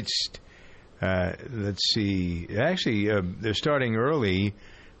Benoist. Let's see. Actually, they're starting early.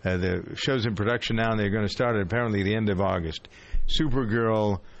 The show's in production now, and they're going to start at apparently the end of August.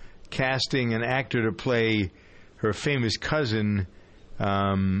 Supergirl casting an actor to play her famous cousin.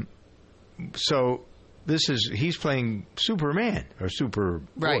 So he's playing Superman or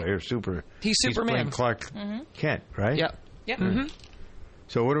Superboy or Super. He's Superman. Playing Clark Kent, right? Yep. Mm-hmm.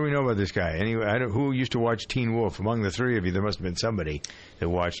 So what do we know about this guy? Anyway, who used to watch Teen Wolf? Among the three of you, there must have been somebody that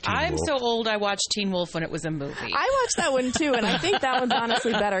watched Teen Wolf. I'm so old, I watched Teen Wolf when it was a movie. I watched that one, too, and I think that one's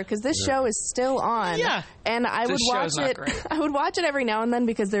honestly better because this show is still on. Yeah. And I would watch it. I would watch it every now and then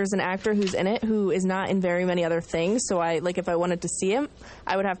because there's an actor who's in it who is not in very many other things. So if I wanted to see him,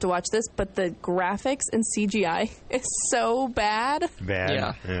 I would have to watch this. But the graphics and CGI is so bad.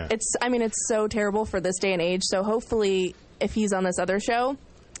 Yeah. It's so terrible for this day and age. So hopefully, if he's on this other show,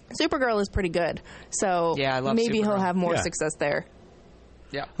 Supergirl is pretty good. So I love maybe Supergirl. he'll have more success there.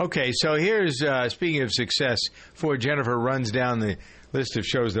 Yeah. Okay, so here's, speaking of success, before Jennifer runs down the list of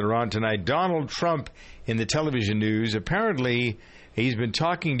shows that are on tonight, Donald Trump in the television news. Apparently, he's been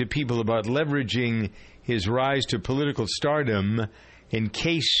talking to people about leveraging his rise to political stardom in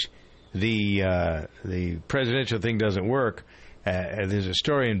case the presidential thing doesn't work. There's a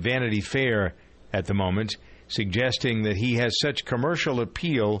story in Vanity Fair at the moment suggesting that he has such commercial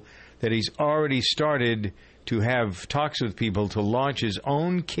appeal that he's already started to have talks with people to launch his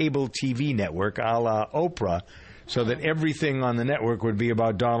own cable TV network, a la Oprah, so that everything on the network would be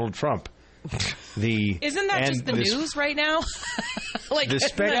about Donald Trump. Isn't that just the news right now? Like the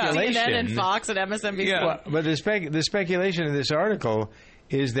speculation, CNN and Fox and MSNBC. Yeah, well, but the speculation in this article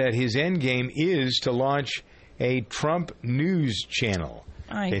is that his end game is to launch a Trump news channel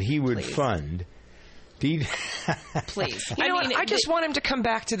that he would fund. Please. I just want him to come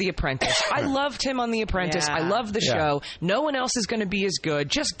back to The Apprentice. I loved him on The Apprentice. I love the show. No one else is going to be as good.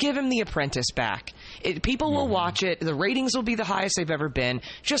 Just give him The Apprentice back. People will watch it. The ratings will be the highest they've ever been.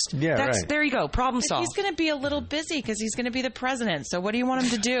 There you go. Problem solved. He's going to be a little busy because he's going to be the president. So what do you want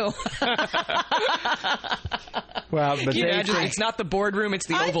him to do? Well, but it's not the boardroom. It's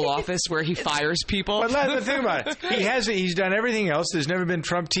the Oval Office where he fires people. But think about it. He's done everything else. There's never been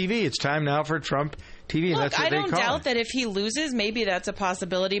Trump TV. It's time now for Trump TV. Look, that's what I don't they call doubt it. that if he loses, maybe that's a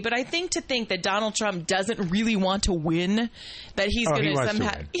possibility. But I think that Donald Trump doesn't really want to win, that he's going to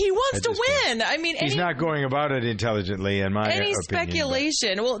somehow he wants to win. I mean, he's not going about it intelligently, in my opinion.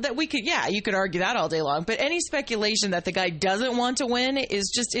 Speculation. Well, that you could argue that all day long. But any speculation that the guy doesn't want to win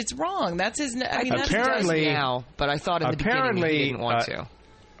is just it's wrong. That's his. Apparently now, but I thought in the beginning he didn't want to.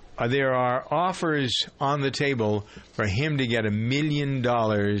 There are offers on the table for him to get $1 million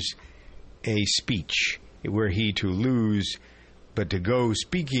a speech, were he to lose, but to go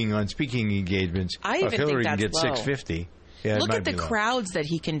speaking on speaking engagements. I even Hillary think that's can get low. $650. Yeah, look at the crowds that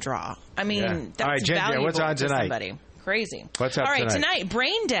he can draw. I mean, that's all right, Jen, valuable what's on to tonight? somebody. Crazy. What's up all right, tonight?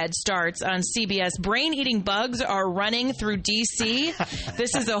 Brain Dead starts on CBS. Brain-eating bugs are running through D.C.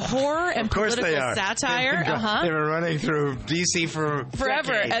 This is a horror and political satire. They've been running through D.C. for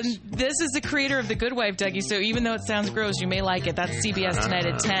forever. decades. And this is the creator of The Good Wife, Dougie. So even though it sounds gross, you may like it. That's CBS tonight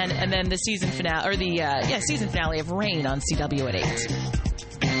at 10, and then the season finale, or the season finale of Rain on CW at 8.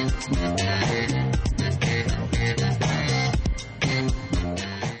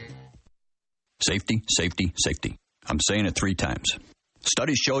 Safety, safety, safety. I'm saying it 3 times.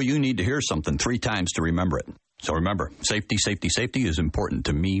 Studies show you need to hear something 3 times to remember it. So remember, safety, safety, safety is important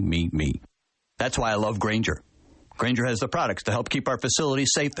to me, me, me. That's why I love Grainger. Grainger has the products to help keep our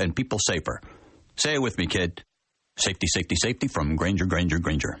facilities safe and people safer. Say it with me, kid. Safety, safety, safety from Grainger, Grainger,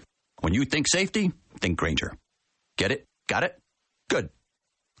 Grainger. When you think safety, think Grainger. Get it? Got it? Good.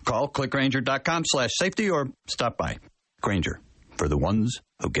 Call clickgrainger.com/safety or stop by. Grainger, for the ones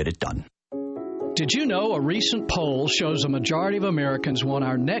who get it done. Did you know a recent poll shows a majority of Americans want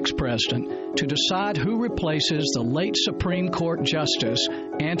our next president to decide who replaces the late Supreme Court Justice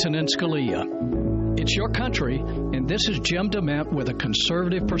Antonin Scalia? It's your country, and this is Jim DeMint with a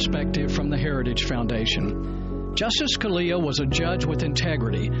conservative perspective from the Heritage Foundation. Justice Scalia was a judge with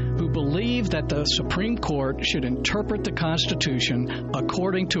integrity who believed that the Supreme Court should interpret the Constitution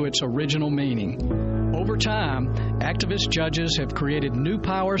according to its original meaning. Over time, activist judges have created new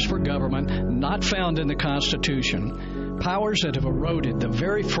powers for government not found in the Constitution, powers that have eroded the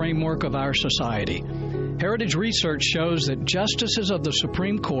very framework of our society. Heritage research shows that justices of the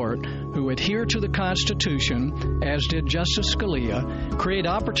Supreme Court who adhere to the Constitution, as did Justice Scalia, create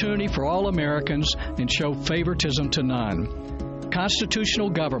opportunity for all Americans and show favoritism to none.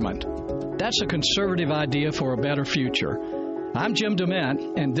 Constitutional government. That's a conservative idea for a better future. I'm Jim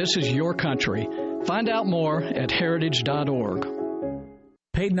DeMent, and this is Your Country. Find out more at heritage.org.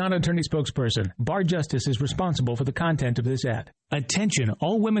 Paid non-attorney spokesperson. Bar Justice is responsible for the content of this ad. Attention,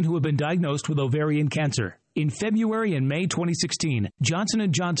 all women who have been diagnosed with ovarian cancer. In February and May 2016, Johnson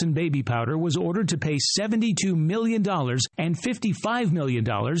 & Johnson baby powder was ordered to pay $72 million and $55 million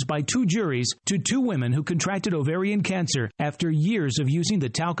by two juries to two women who contracted ovarian cancer after years of using the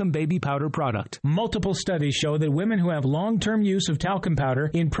talcum baby powder product. Multiple studies show that women who have long-term use of talcum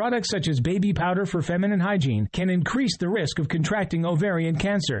powder in products such as baby powder for feminine hygiene can increase the risk of contracting ovarian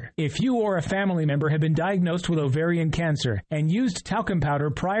cancer. If you or a family member have been diagnosed with ovarian cancer and used talcum powder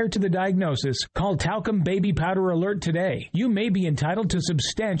prior to the diagnosis, call Talcum Baby Powder Alert today. You may be entitled to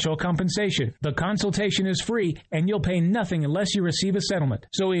substantial compensation. The consultation is free, and you'll pay nothing unless you receive a settlement.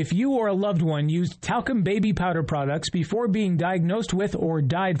 So if you or a loved one used talcum baby powder products before being diagnosed with or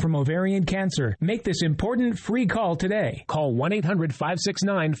died from ovarian cancer, make this important free call today. Call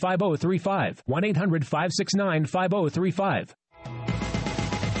 1-800-569-5035. 1-800-569-5035.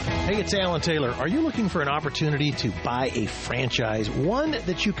 Hey, it's Alan Taylor. Are you looking for an opportunity to buy a franchise, one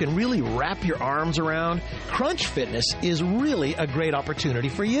that you can really wrap your arms around? Crunch Fitness is really a great opportunity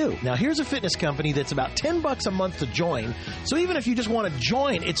for you. Now, here's a fitness company that's about $10 a month to join, so even if you just want to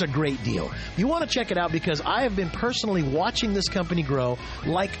join, it's a great deal. You want to check it out because I have been personally watching this company grow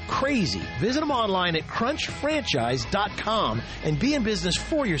like crazy. Visit them online at crunchfranchise.com and be in business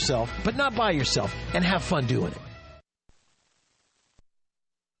for yourself, but not by yourself, and have fun doing it.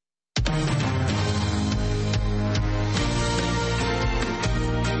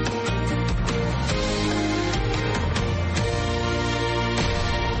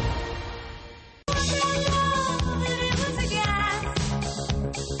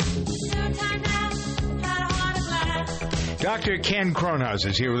 Dr. Ken Kronhaus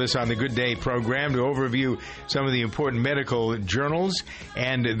is here with us on the Good Day program to overview some of the important medical journals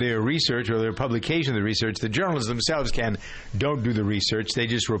and their research or their publication of the research. The journals themselves, Ken, don't do the research. They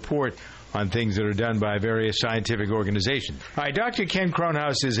just report on things that are done by various scientific organizations. All right, Dr. Ken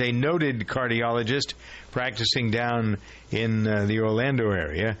Kronhaus is a noted cardiologist practicing down in the Orlando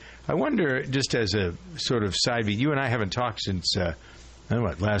area. I wonder, just as a sort of side beat, you and I haven't talked since,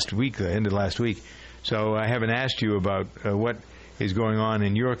 last week, the end of last week. So I haven't asked you about what is going on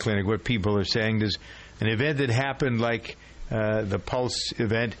in your clinic, what people are saying. Does an event that happened like the Pulse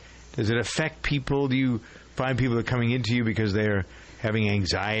event, does it affect people? Do you find people are coming into you because they're having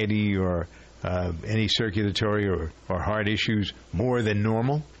anxiety or any circulatory or heart issues more than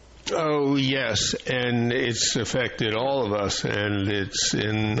normal? Oh, yes, and it's affected all of us, and it's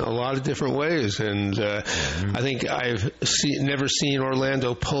in a lot of different ways. And I think I've never seen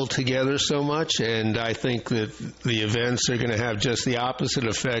Orlando pull together so much, and I think that the events are going to have just the opposite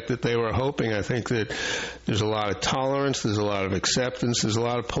effect that they were hoping. I think that there's a lot of tolerance, there's a lot of acceptance, there's a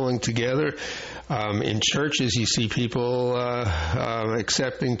lot of pulling together. In churches, you see people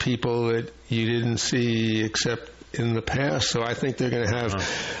accepting people that you didn't see accept in the past. So I think they're going to have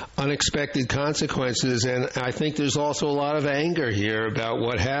unexpected consequences, and I think there's also a lot of anger here about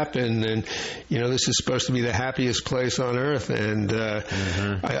what happened. And this is supposed to be the happiest place on earth, and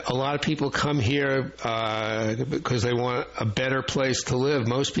a lot of people come here because they want a better place to live.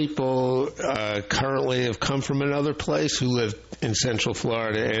 Most people currently have come from another place who live in Central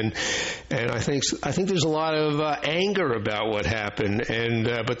Florida, and I think there's a lot of anger about what happened, and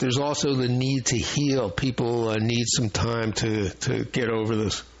but there's also the need to heal. People need some time to get over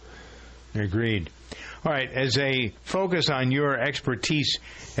this. Agreed. All right, as a focus on your expertise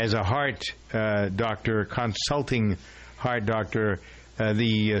as a heart doctor, consulting heart doctor,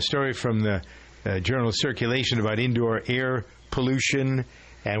 the story from the journal Circulation about indoor air pollution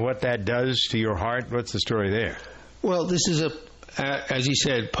and what that does to your heart, what's the story there? Well, this is as you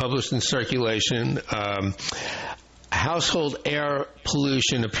said, published in Circulation. Household air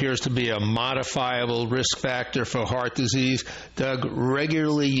pollution appears to be a modifiable risk factor for heart disease. Doug,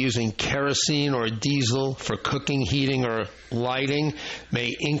 regularly using kerosene or diesel for cooking, heating, or lighting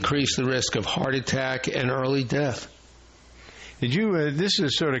may increase the risk of heart attack and early death. Did you, this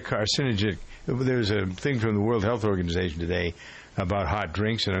is sort of carcinogenic. There's a thing from the World Health Organization today about hot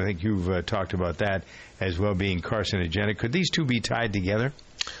drinks, and I think you've talked about that as well being carcinogenic. Could these two be tied together?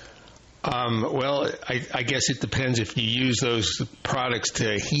 Well, I guess it depends if you use those products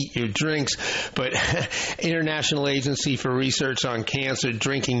to heat your drinks. But International Agency for Research on Cancer,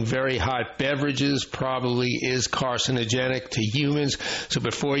 drinking very hot beverages probably is carcinogenic to humans. So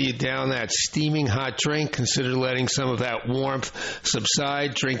before you down that steaming hot drink, consider letting some of that warmth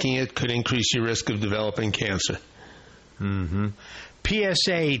subside. Drinking it could increase your risk of developing cancer.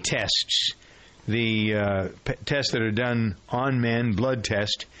 PSA tests. the tests that are done on men, blood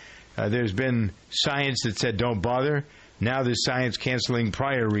test. There's been science that said don't bother. Now there's science canceling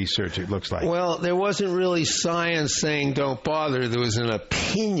prior research, it looks like. Well, there wasn't really science saying don't bother. There was an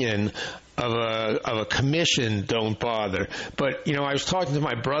opinion of a commission, don't bother. But, you know, I was talking to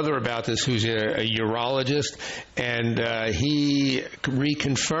my brother about this, who's a urologist, and he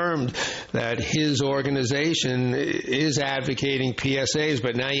reconfirmed that his organization is advocating PSAs,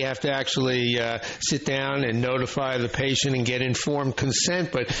 but now you have to actually sit down and notify the patient and get informed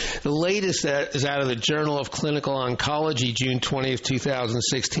consent. But the latest is out of the Journal of Clinical Oncology, June 20th,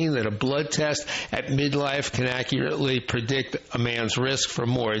 2016, that a blood test at midlife can accurately predict a man's risk for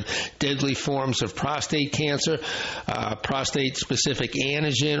more deadly forms of prostate cancer. Prostate-specific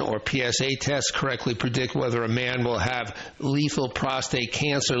antigen or PSA tests correctly predict whether a man will have lethal prostate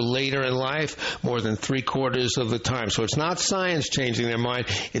cancer later in life more than 3/4 of the time. So it's not science changing their mind.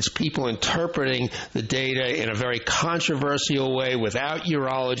 It's people interpreting the data in a very controversial way without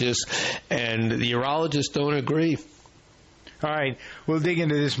urologists, and the urologists don't agree. All right, we'll dig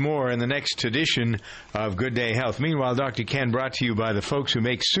into this more in the next edition of Good Day Health. Meanwhile, Dr. Ken, brought to you by the folks who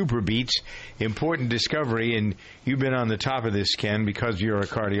make Super Beats, important discovery, and you've been on the top of this, Ken, because you're a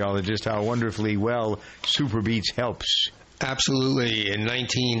cardiologist, how wonderfully well Super Beats helps. Absolutely. In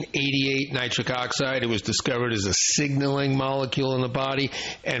 1988, nitric oxide, it was discovered as a signaling molecule in the body,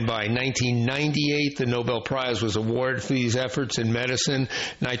 and by 1998, the Nobel Prize was awarded for these efforts in medicine.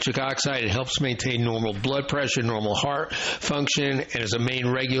 Nitric oxide, it helps maintain normal blood pressure, normal heart function, and is a main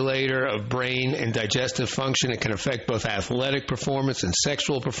regulator of brain and digestive function. It can affect both athletic performance and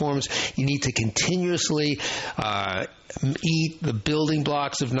sexual performance. You need to continuously eat the building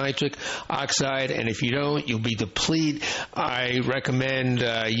blocks of nitric oxide, and if you don't, you'll be depleted. I recommend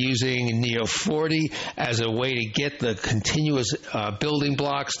using Neo 40 as a way to get the continuous building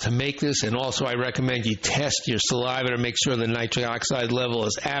blocks to make this, and also I recommend you test your saliva to make sure the nitric oxide level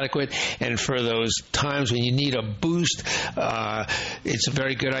is adequate, and for those times when you need a boost, it's a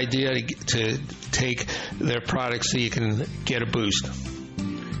very good idea to take their products so you can get a boost.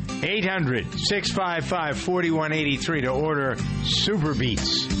 800-655-4183 to order Super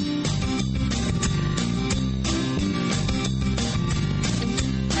Beats.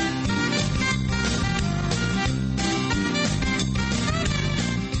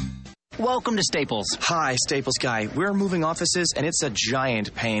 Welcome to Staples. Hi, Staples guy. We're moving offices, and it's a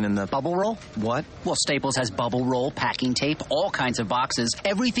giant pain in the bubble roll. What? Well, Staples has bubble roll, packing tape, all kinds of boxes,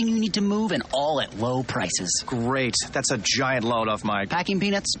 everything you need to move, and all at low prices. Great. That's a giant load off my... Packing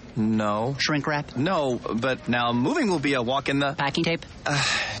peanuts? No. Shrink wrap? No, but now moving will be a walk in the... Packing tape?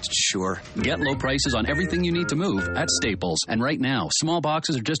 Sure. Get low prices on everything you need to move at Staples. And right now, small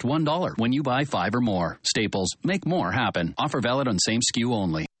boxes are just $1 when you buy 5 or more. Staples. Make more happen. Offer valid on same SKU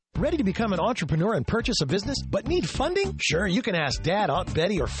only. Ready to become an entrepreneur and purchase a business, but need funding? Sure, you can ask Dad, Aunt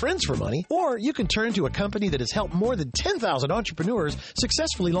Betty, or friends for money, or you can turn to a company that has helped more than 10,000 entrepreneurs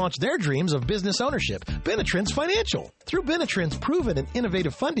successfully launch their dreams of business ownership, Benetrends Financial. Through Benetrends' proven and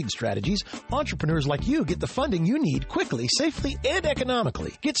innovative funding strategies, entrepreneurs like you get the funding you need quickly, safely, and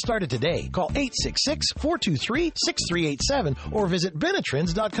economically. Get started today. Call 866-423-6387 or visit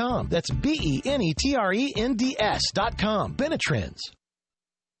Benetrends.com. That's Benetrends.com. Benetrends.